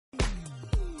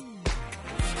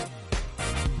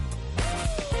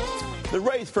The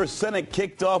race for Senate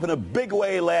kicked off in a big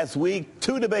way last week.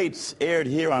 Two debates aired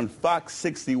here on Fox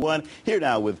 61. Here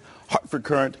now with Hartford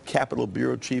Courant Capitol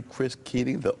Bureau Chief Chris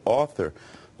Keating, the author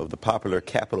of the popular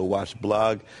Capitol Watch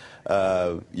blog.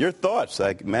 Your thoughts?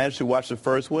 I managed to watch the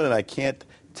first one, and I can't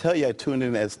tell you I tuned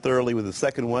in as thoroughly with the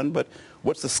second one, but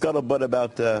what's the scuttlebutt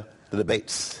about the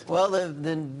debates? Well,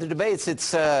 the debates,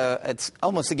 it's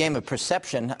almost a game of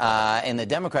perception. In the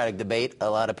Democratic debate, a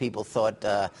lot of people thought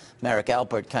Merrick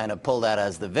Alpert kind of pulled out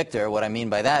as the victor. What I mean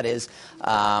by that is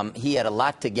he had a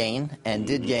lot to gain and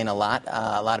did gain a lot.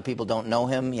 A lot of people don't know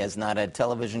him. He has not had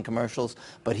television commercials,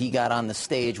 but he got on the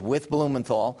stage with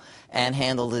Blumenthal and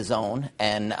handled his own.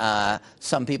 And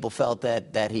some people felt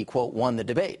that he, quote, won the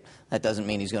debate. That doesn't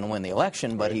mean he's going to win the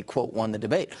election, but he, quote, won the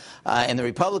debate. In the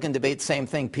Republican debate, same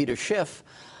thing. Peter Schiff,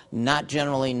 not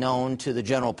generally known to the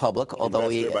general public, although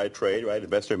Investor by trade, right?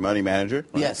 Investor, money manager.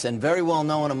 Right? Yes, and very well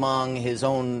known among his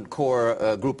own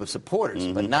core group of supporters,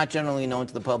 but not generally known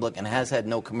to the public and has had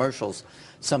no commercials.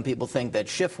 Some people think that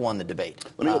Schiff won the debate.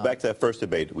 Let me go back to that first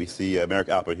debate. We see Merrick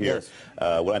Alpert here.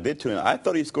 Yes. When I did tune in, I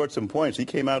thought he scored some points. He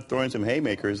came out throwing some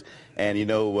haymakers. And, you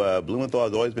know, Blumenthal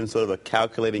has always been sort of a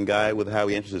calculating guy with how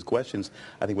he answers his questions.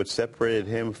 I think what separated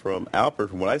him from Alpert,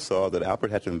 from what I saw, that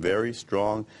Alpert had some very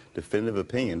strong, definitive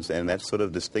opinions, and that sort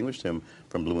of distinguished him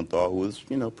from Blumenthal, who was,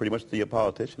 you know, pretty much the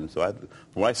politician. So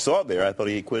from what I saw there, I thought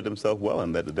he acquitted himself well,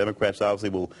 and that the Democrats obviously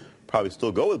will probably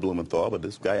still go with Blumenthal, but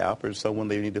this guy Alpert is someone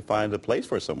they need to find a place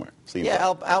for somewhere. Yeah,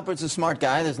 Alpert's a smart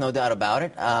guy. There's no doubt about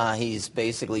it. He's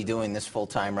basically doing this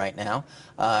full-time right now.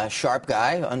 Sharp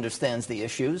guy, understands the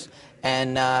issues,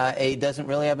 and he doesn't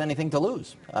really have anything to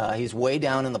lose. He's way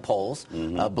down in the polls.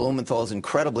 Blumenthal's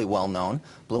incredibly well-known.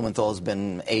 Blumenthal's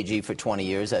been AG for 20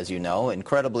 years, as you know.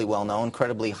 Incredibly well-known,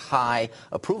 incredibly high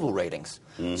approval ratings.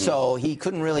 So he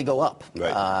couldn't really go up,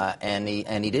 right. And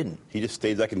he didn't. He just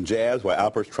stays back and jabs while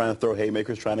Alpert's trying to throw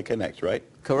haymakers, trying to connect, right?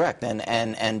 Correct,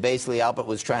 and basically Alpert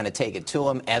was trying to take it to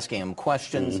him, asking him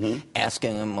questions,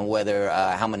 asking him whether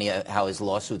how his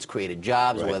lawsuits created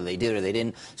jobs, whether they did or they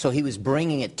didn't. So he was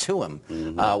bringing it to him,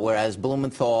 whereas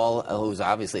Blumenthal, who's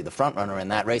obviously the front runner in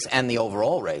that race and the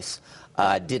overall race,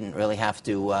 didn't really have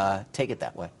to take it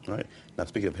that way. Right. Now,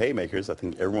 speaking of haymakers, I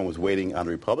think everyone was waiting on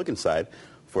the Republican side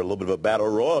for a little bit of a battle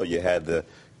royal. You had the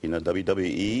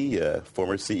WWE,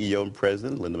 former CEO and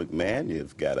president, Linda McMahon.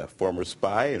 You've got a former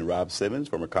spy and Rob Simmons,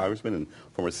 former congressman and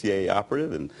former CIA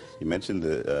operative. And you mentioned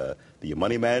the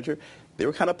money manager. They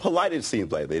were kind of polite, it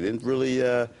seems like. They didn't really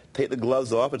take the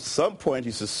gloves off. At some point,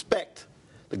 you suspect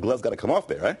the gloves got to come off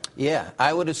there, right? Yeah,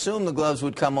 I would assume the gloves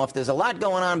would come off. There's a lot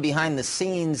going on behind the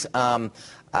scenes.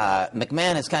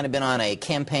 McMahon has kind of been on a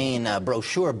campaign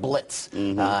brochure blitz,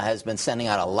 has been sending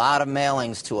out a lot of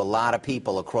mailings to a lot of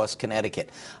people across Connecticut.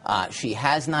 She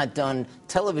has not done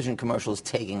television commercials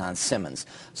taking on Simmons.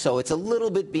 So it's a little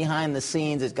bit behind the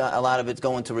scenes. A lot of it's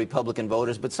going to Republican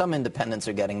voters, but some independents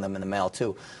are getting them in the mail,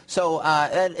 too. So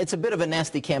it's a bit of a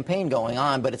nasty campaign going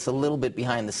on, but it's a little bit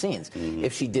behind the scenes.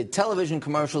 If she did television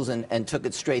commercials and took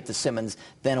it straight to Simmons,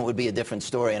 then it would be a different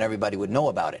story and everybody would know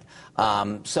about it.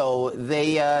 So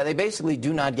they basically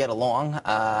do not get along.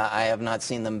 I have not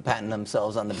seen them patting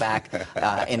themselves on the back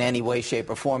in any way, shape,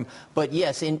 or form. But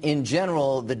yes, in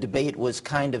general, the debate was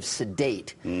kind of sedate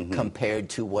compared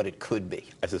to what it could be.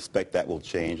 I suspect that will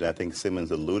change. I think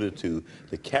Simmons alluded to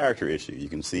the character issue. You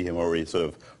can see him already sort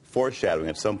of foreshadowing.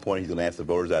 At some point, he's going to ask the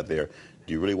voters out there,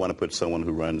 do you really want to put someone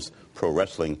who runs pro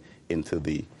wrestling into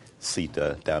the seat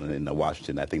down in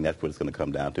Washington? I think that's what it's going to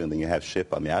come down to. And then you have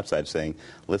Schiff on the outside saying,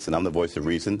 listen, I'm the voice of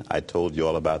reason. I told you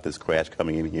all about this crash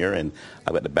coming in here, and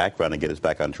I've got the background to get us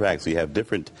back on track. So you have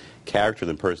different characters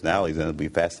and personalities, and it'll be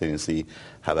fascinating to see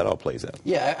how that all plays out.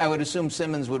 Yeah, I would assume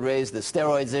Simmons would raise the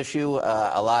steroids issue.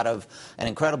 An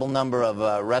incredible number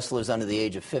of wrestlers under the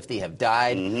age of 50 have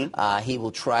died. He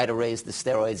will try to raise the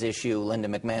steroids issue. Linda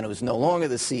McMahon, who's no longer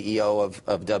the CEO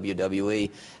of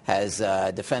WWE, has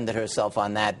defended herself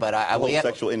on that. But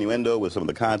sexual innuendo with some of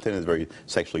the content is very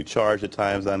sexually charged at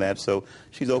times on that. So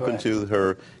she's open to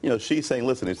her, she's saying,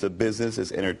 listen, it's a business,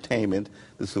 it's entertainment,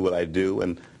 this is what I do.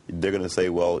 And they're going to say,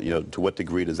 well, to what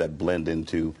degree does that blend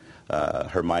into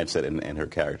her mindset and her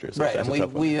character? So right,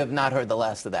 and we have not heard the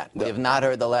last of that. We have not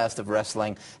heard the last of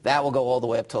wrestling. That will go all the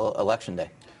way up till Election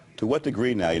Day. To what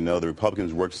degree now, the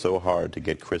Republicans worked so hard to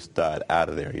get Chris Dodd out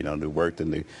of there, they worked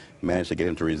and they managed to get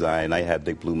him to resign. Now you have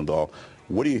Dick Blumenthal.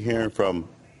 What are you hearing from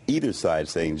either side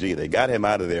saying, gee, they got him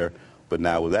out of there, but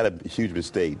now was that a huge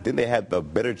mistake? Didn't they have a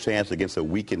better chance against a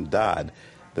weakened Dodd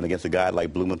than against a guy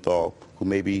like Blumenthal, who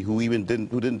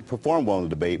didn't perform well in the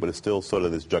debate, but is still sort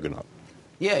of this juggernaut?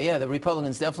 Yeah, the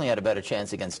Republicans definitely had a better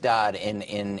chance against Dodd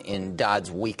in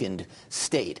Dodd's weakened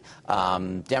state.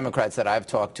 Democrats that I've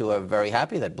talked to are very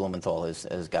happy that Blumenthal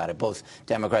has got it, both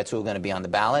Democrats who are going to be on the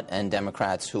ballot and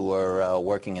Democrats who are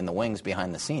working in the wings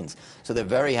behind the scenes. So they're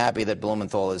very happy that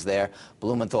Blumenthal is there.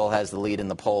 Blumenthal has the lead in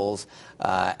the polls.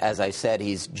 As I said,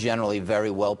 he's generally very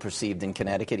well perceived in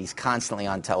Connecticut. He's constantly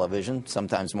on television,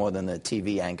 sometimes more than the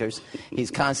TV anchors.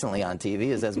 He's constantly on TV,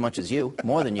 as much as you,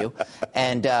 more than you.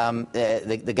 And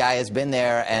the guy has been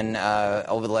there, and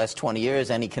over the last 20 years,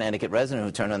 any Connecticut resident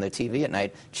who turned on their TV at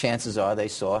night, chances are they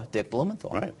saw Dick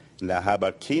Blumenthal. Right. Now, how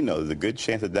about Keno? There's a good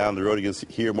chance that down the road you'll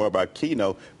hear more about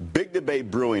Keno. Big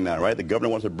debate brewing now, right? The governor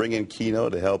wants to bring in Keno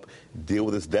to help deal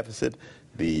with this deficit.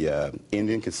 The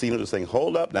Indian casinos are saying,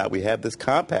 hold up, now we have this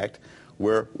compact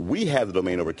where we have the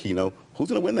domain over Keno. Who's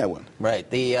going to win that one? Right.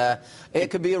 It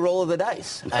could be a roll of the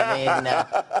dice. I mean,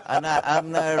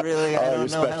 I'm not really. I don't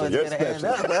know how it's going to end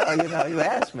up. Well, you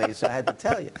asked me, so I had to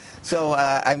tell you. So,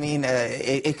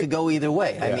 it could go either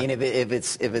way. Yeah. I mean, if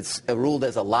it's ruled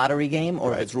as a lottery game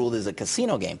or if it's ruled as a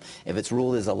casino game. If it's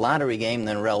ruled as a lottery game,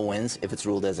 then Rel wins. If it's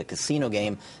ruled as a casino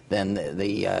game, then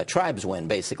the tribes win,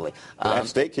 basically. At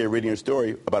stake here, reading your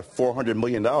story, about $400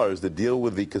 million to deal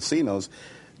with the casinos.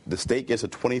 The state gets a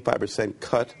 25%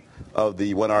 cut of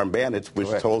the one-armed bandits, which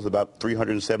totals about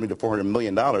 $370 to $400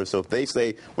 million. So if they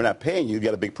say, we're not paying you, you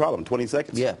got a big problem. 20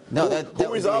 seconds. Yeah. No,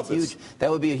 who resolves this?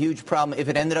 That would be a huge problem. If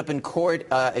it ended up in court,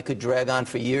 it could drag on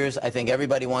for years. I think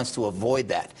everybody wants to avoid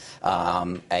that.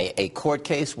 A court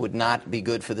case would not be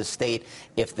good for the state.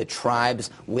 If the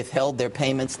tribes withheld their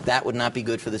payments, that would not be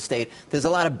good for the state. There's a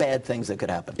lot of bad things that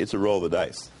could happen. It's a roll of the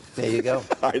dice. There you go.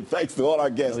 All right, thanks to all our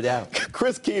guests. No doubt.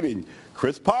 Chris Keating,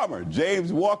 Chris Palmer,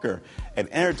 James Walker, an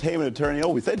entertainment attorney.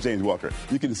 Oh, we said James Walker.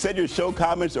 You can send your show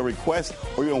comments or requests,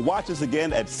 or you can watch us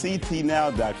again at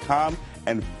ctnow.com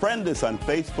and friend us on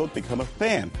Facebook. Become a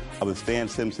fan of the Stan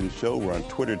Simpson Show. We're on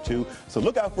Twitter, too. So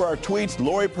look out for our tweets.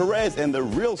 Lori Perez and The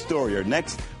Real Story are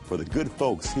next for the good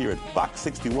folks here at Fox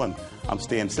 61. I'm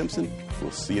Stan Simpson.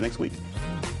 We'll see you next week.